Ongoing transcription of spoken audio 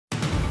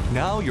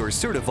Now your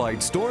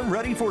certified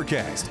storm-ready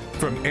forecast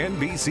from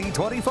NBC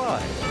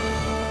 25.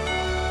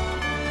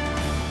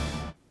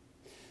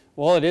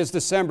 Well, it is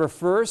December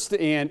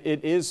 1st, and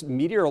it is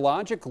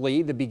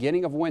meteorologically the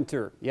beginning of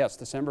winter. Yes,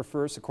 December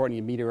 1st, according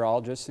to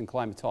meteorologists and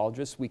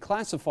climatologists, we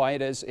classify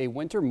it as a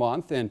winter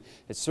month, and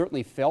it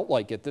certainly felt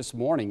like it this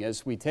morning.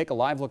 As we take a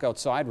live look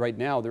outside right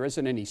now, there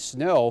isn't any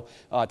snow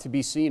to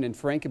be seen in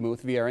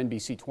Frankenmuth via our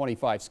NBC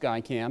 25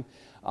 Skycam.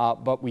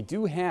 But we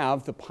do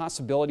have the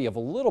possibility of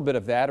a little bit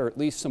of that, or at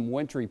least some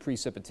wintry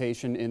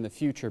precipitation in the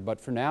future. But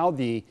for now,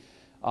 the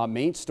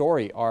main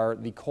story are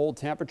the cold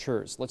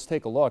temperatures. Let's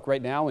take a look.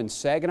 Right now in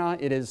Saginaw,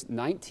 it is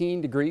 19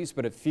 degrees,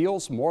 but it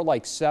feels more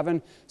like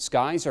 7.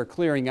 Skies are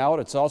clearing out.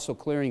 It's also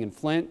clearing in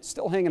Flint.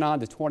 Still hanging on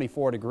to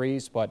 24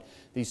 degrees, but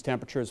these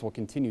temperatures will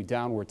continue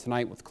downward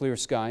tonight with clear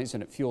skies,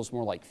 and it feels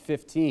more like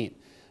 15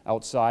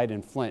 outside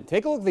in Flint.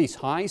 Take a look at these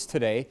highs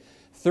today.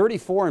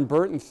 34 in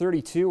Burton,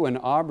 32 in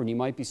Auburn. You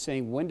might be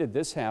saying, when did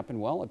this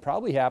happen? Well, it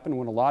probably happened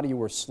when a lot of you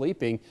were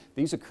sleeping.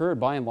 These occurred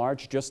by and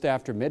large just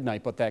after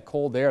midnight, but that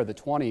cold air, the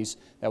 20s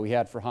that we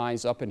had for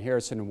highs up in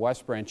Harrison and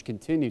West Branch,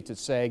 continued to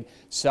sag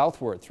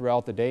southward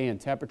throughout the day, and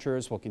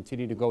temperatures will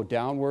continue to go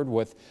downward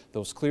with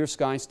those clear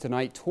skies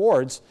tonight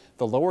towards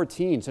the lower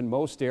teens in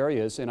most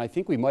areas, and I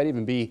think we might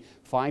even be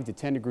 5 to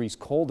 10 degrees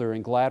colder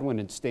in Gladwin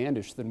and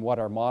Standish than what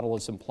our model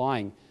is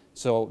implying.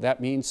 So that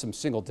means some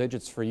single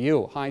digits for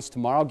you. Highs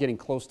tomorrow getting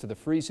close to the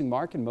freezing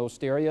mark in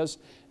most areas.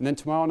 And then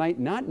tomorrow night,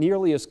 not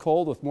nearly as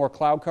cold with more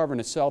cloud cover and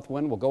a south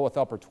wind. We'll go with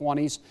upper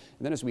 20s.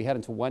 And then as we head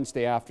into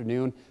Wednesday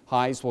afternoon,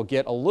 highs will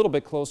get a little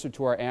bit closer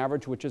to our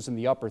average, which is in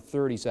the upper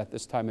 30s at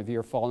this time of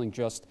year, falling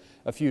just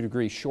a few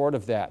degrees short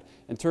of that.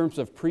 In terms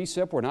of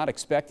precip, we're not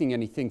expecting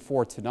anything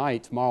for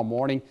tonight. Tomorrow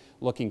morning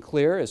looking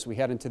clear as we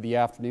head into the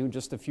afternoon.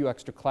 Just a few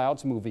extra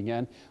clouds moving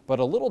in. But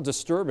a little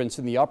disturbance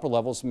in the upper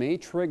levels may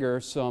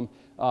trigger some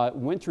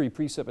wintry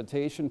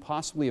precipitation,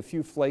 possibly a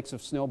few flakes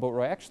of snow, but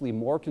we're actually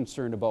more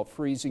concerned about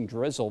freezing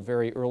drizzle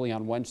very early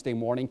on Wednesday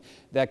morning.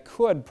 That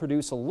could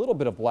produce a little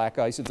bit of black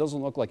ice. It doesn't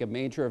look like a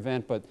major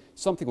event, but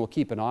something we'll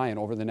keep an eye on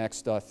over the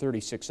next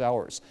 36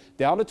 hours.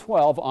 Down to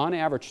 12 on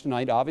average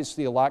tonight,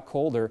 obviously a lot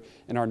colder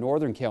in our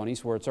northern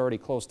counties where it's already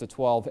close to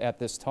 12 at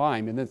this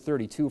time, and then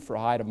 32 for a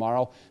high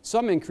tomorrow.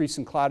 Some increase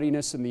in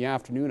cloudiness in the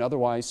afternoon,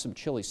 otherwise some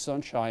chilly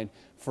sunshine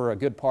for a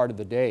good part of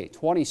the day.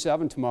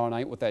 27 tomorrow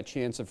night with that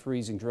chance of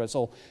freezing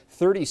drizzle.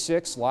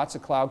 36, lots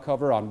of cloud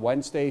cover on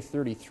Wednesday,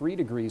 33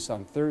 degrees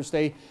on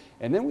Thursday.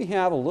 And then we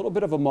have a little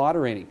bit of a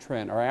moderating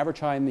trend. Our average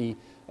high in the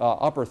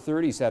upper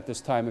 30s at this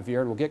time of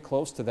year, and we'll get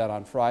close to that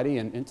on Friday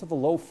and into the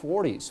low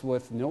 40s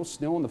with no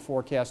snow in the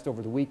forecast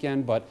over the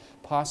weekend, but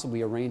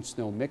possibly a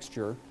rain-snow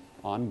mixture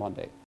on Monday.